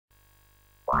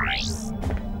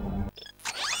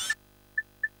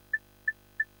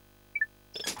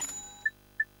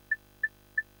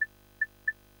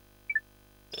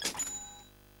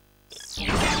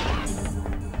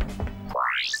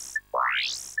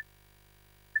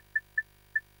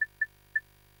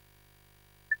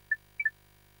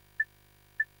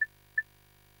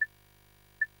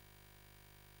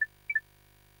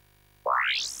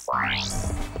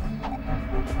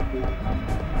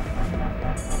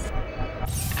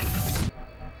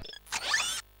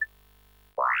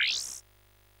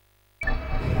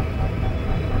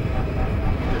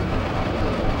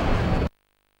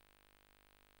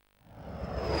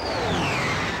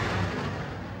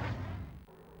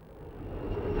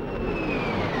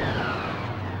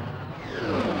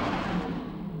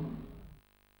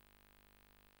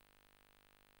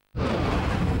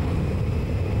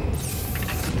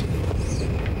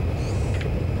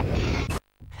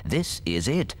This is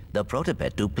it, the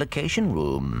Protopet duplication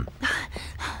room.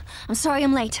 I'm sorry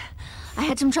I'm late. I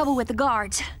had some trouble with the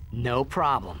guards. No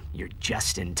problem. You're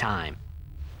just in time.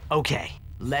 Okay,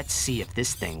 let's see if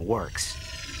this thing works.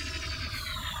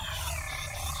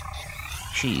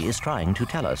 She is trying to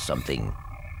tell us something.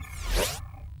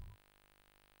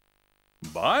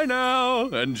 Bye now.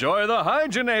 Enjoy the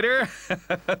hygienator.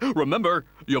 Remember,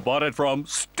 you bought it from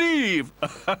Steve.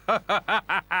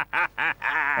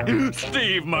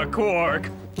 Steve McQuark.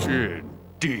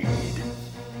 Indeed.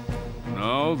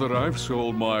 Now that I've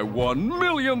sold my 1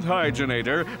 millionth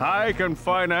hygienator, I can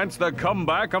finance the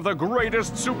comeback of the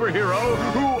greatest superhero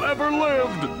who ever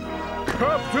lived,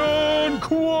 Captain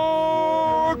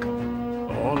Quark!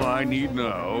 All I need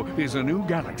now is a new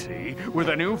galaxy with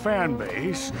a new fan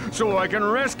base so I can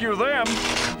rescue them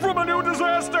from a new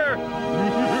disaster!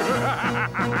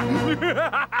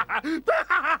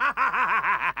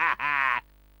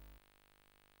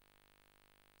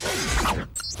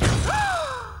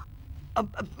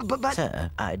 But...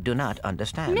 Sir, I do not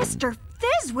understand. Mr.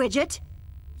 Fizzwidget?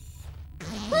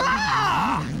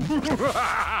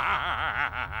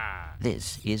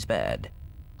 This is bad.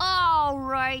 All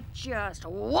right, just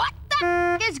what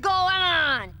the is going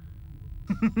on?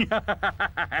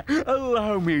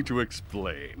 Allow me to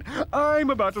explain.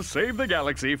 I'm about to save the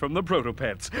galaxy from the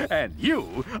Protopets, and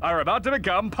you are about to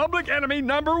become public enemy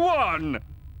 #1.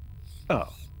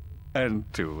 Oh, and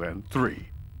 2 and 3.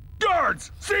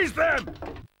 Guards, seize them!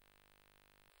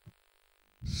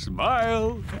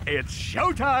 Smile, it's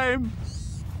showtime!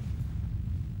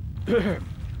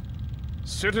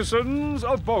 Citizens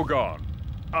of Bogon,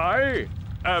 I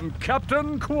am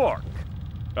Captain Quark.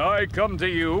 I come to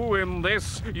you in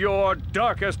this, your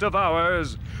darkest of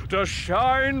hours, to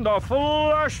shine the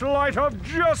flashlight of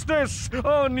justice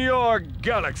on your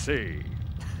galaxy.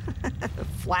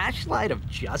 Flashlight of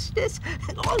justice?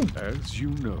 As you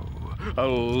know, a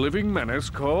living menace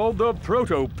called the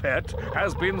Protopet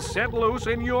has been set loose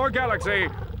in your galaxy.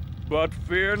 But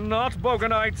fear not,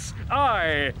 Bogonites.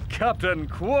 I, Captain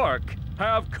Quark,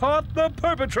 have caught the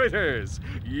perpetrators.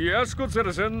 Yes, good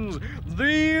citizens,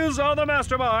 these are the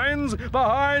masterminds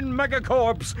behind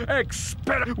Megacorp's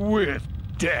experiment with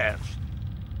death.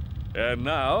 And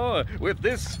now, with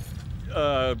this,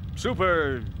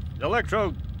 super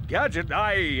electro gadget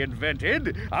I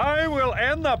invented, I will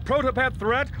end the Protopet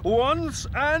threat once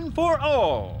and for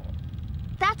all.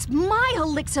 That's my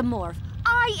Elixamorph.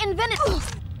 I invented...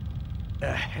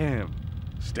 Ahem.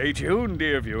 Stay tuned,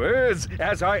 dear viewers,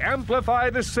 as I amplify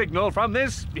the signal from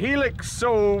this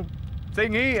helixo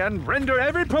thingy and render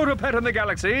every Protopet in the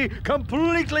galaxy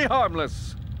completely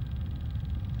harmless.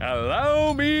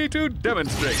 Allow me to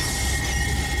demonstrate.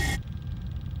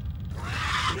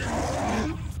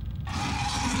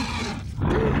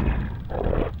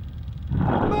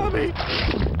 Mommy!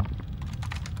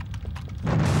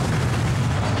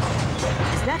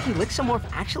 Does that Helixamorph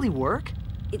actually work?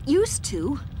 It used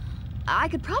to. I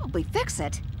could probably fix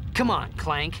it. Come on,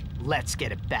 Clank. Let's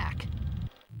get it back.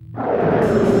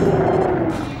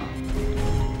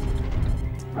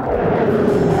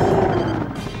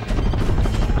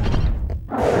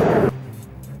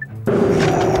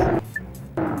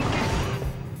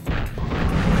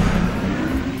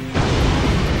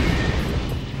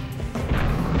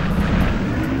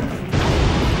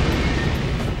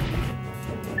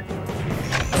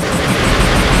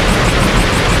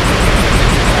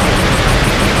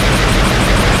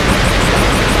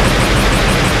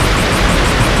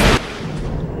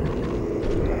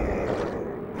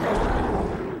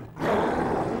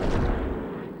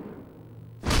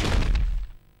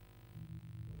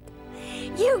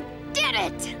 You did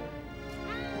it!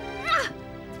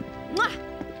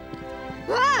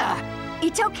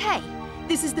 It's okay.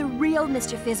 This is the real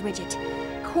Mr. Fizzwidget.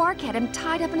 Quark had him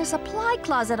tied up in a supply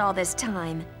closet all this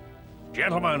time.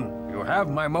 Gentlemen, you have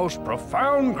my most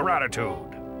profound gratitude.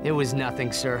 It was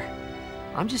nothing, sir.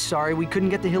 I'm just sorry we couldn't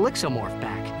get the Helixomorph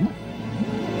back.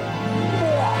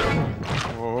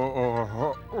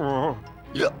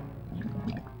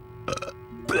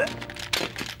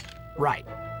 Right.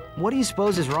 What do you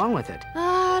suppose is wrong with it?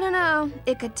 I don't know.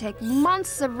 It could take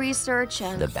months of research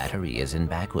and... The battery is in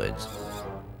backwards.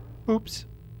 Oops.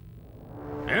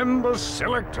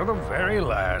 Imbecilic to the very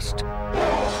last.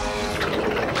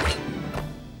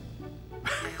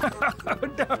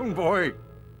 Down, boy.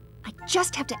 I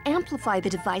just have to amplify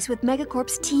the device with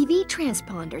Megacorp's TV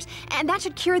transponders, and that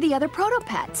should cure the other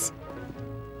protopets.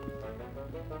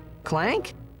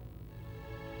 Clank?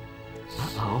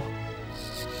 Uh-oh.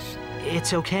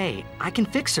 It's okay. I can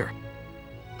fix her.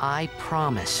 I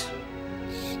promise.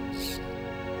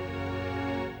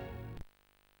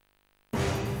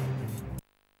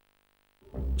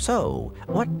 So,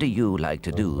 what do you like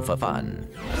to do for fun?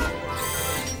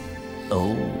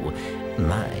 Oh,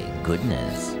 my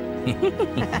goodness.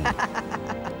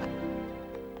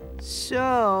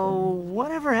 So,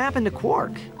 whatever happened to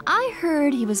Quark? I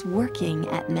heard he was working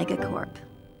at Megacorp.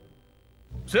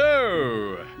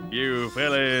 So, you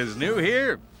fellas new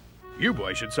here? You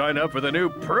boys should sign up for the new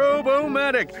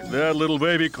Probomatic. That little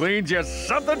baby cleans you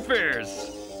something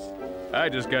fierce. I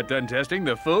just got done testing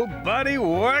the full body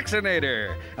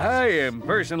Waxinator. I am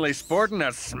personally sporting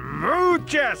a smooth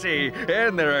chassis,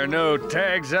 and there are no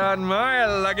tags on my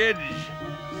luggage.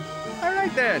 All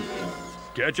right then,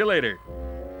 catch you later.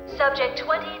 Subject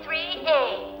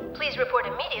 23A, please report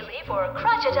immediately for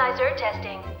crotchetizer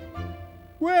testing.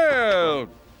 Well,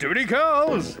 duty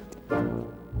calls.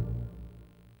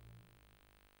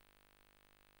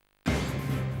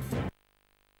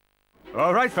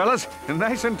 All right, fellas,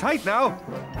 nice and tight now.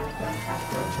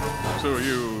 So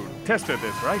you tested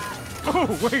this, right?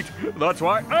 Oh, wait, that's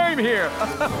why I'm here.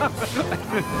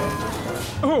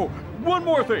 Oh, one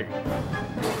more thing.